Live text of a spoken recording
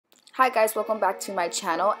Hi guys, welcome back to my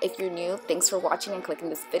channel. If you're new, thanks for watching and clicking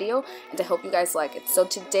this video, and I hope you guys like it. So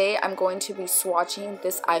today I'm going to be swatching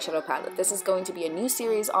this eyeshadow palette. This is going to be a new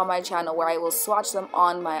series on my channel where I will swatch them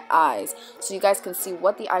on my eyes so you guys can see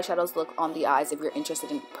what the eyeshadows look on the eyes if you're interested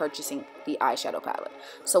in purchasing the eyeshadow palette.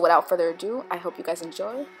 So without further ado, I hope you guys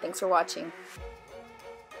enjoy. Thanks for watching.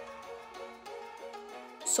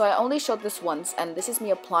 So I only showed this once, and this is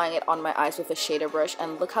me applying it on my eyes with a shader brush,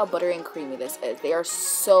 and look how buttery and creamy this is. They are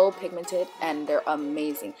so pigmented and they're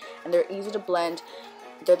amazing, and they're easy to blend.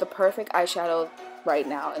 They're the perfect eyeshadow right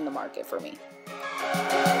now in the market for me.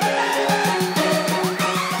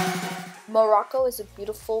 Morocco is a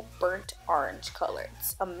beautiful burnt orange color.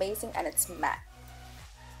 It's amazing and it's matte.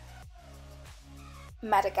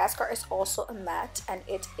 Madagascar is also a matte, and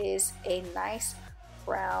it is a nice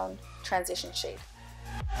brown transition shade.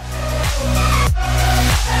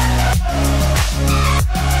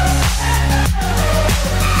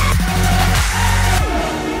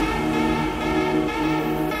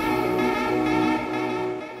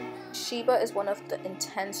 Sheba is one of the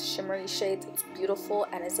intense shimmery shades. It's beautiful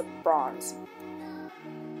and it's a bronze.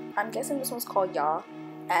 I'm guessing this one's called Ya,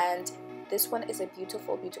 and this one is a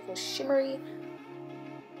beautiful, beautiful shimmery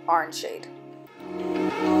orange shade.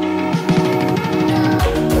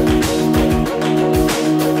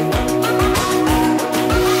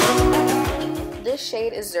 This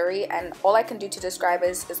shade is Zuri, and all I can do to describe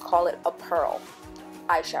is call it a pearl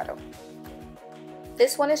eyeshadow.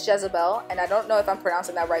 This one is Jezebel, and I don't know if I'm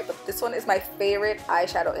pronouncing that right, but this one is my favorite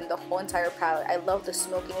eyeshadow in the whole entire palette. I love the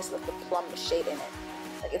smokiness of the plum shade in it.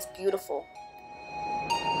 Like, it's beautiful.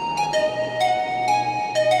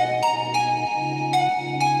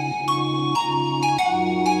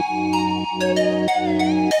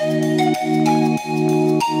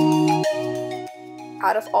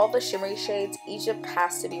 Out of all the shimmery shades, Egypt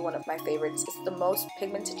has to be one of my favorites. It's the most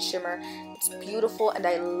pigmented shimmer. It's beautiful, and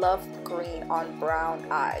I love green on brown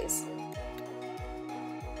eyes.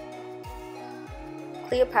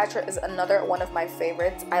 Cleopatra is another one of my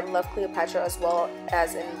favorites. I love Cleopatra as well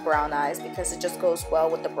as in brown eyes because it just goes well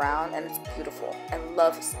with the brown and it's beautiful. I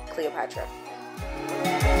love Cleopatra.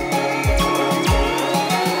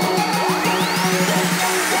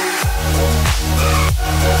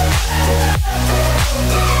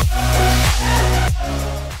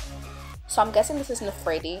 So I'm guessing this is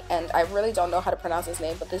Nefredi, and I really don't know how to pronounce his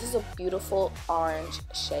name, but this is a beautiful orange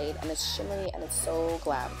shade, and it's shimmery and it's so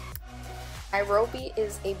glam. Nairobi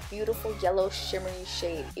is a beautiful yellow shimmery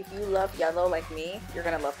shade. If you love yellow like me, you're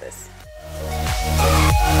gonna love this.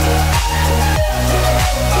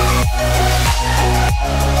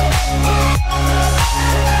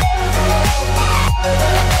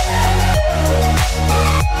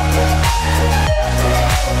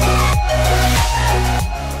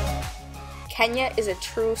 Kenya is a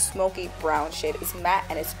true smoky brown shade. It's matte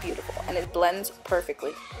and it's beautiful, and it blends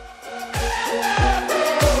perfectly.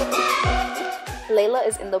 Layla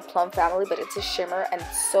is in the plum family, but it's a shimmer and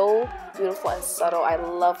it's so beautiful and subtle. I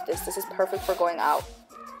love this. This is perfect for going out.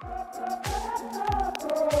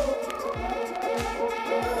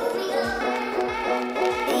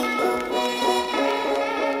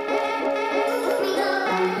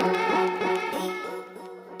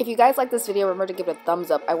 If you guys like this video, remember to give it a thumbs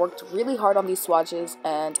up. I worked really hard on these swatches,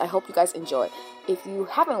 and I hope you guys enjoy. If you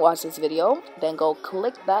haven't watched this video, then go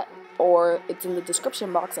click that, or it's in the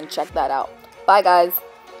description box and check that out. Bye guys!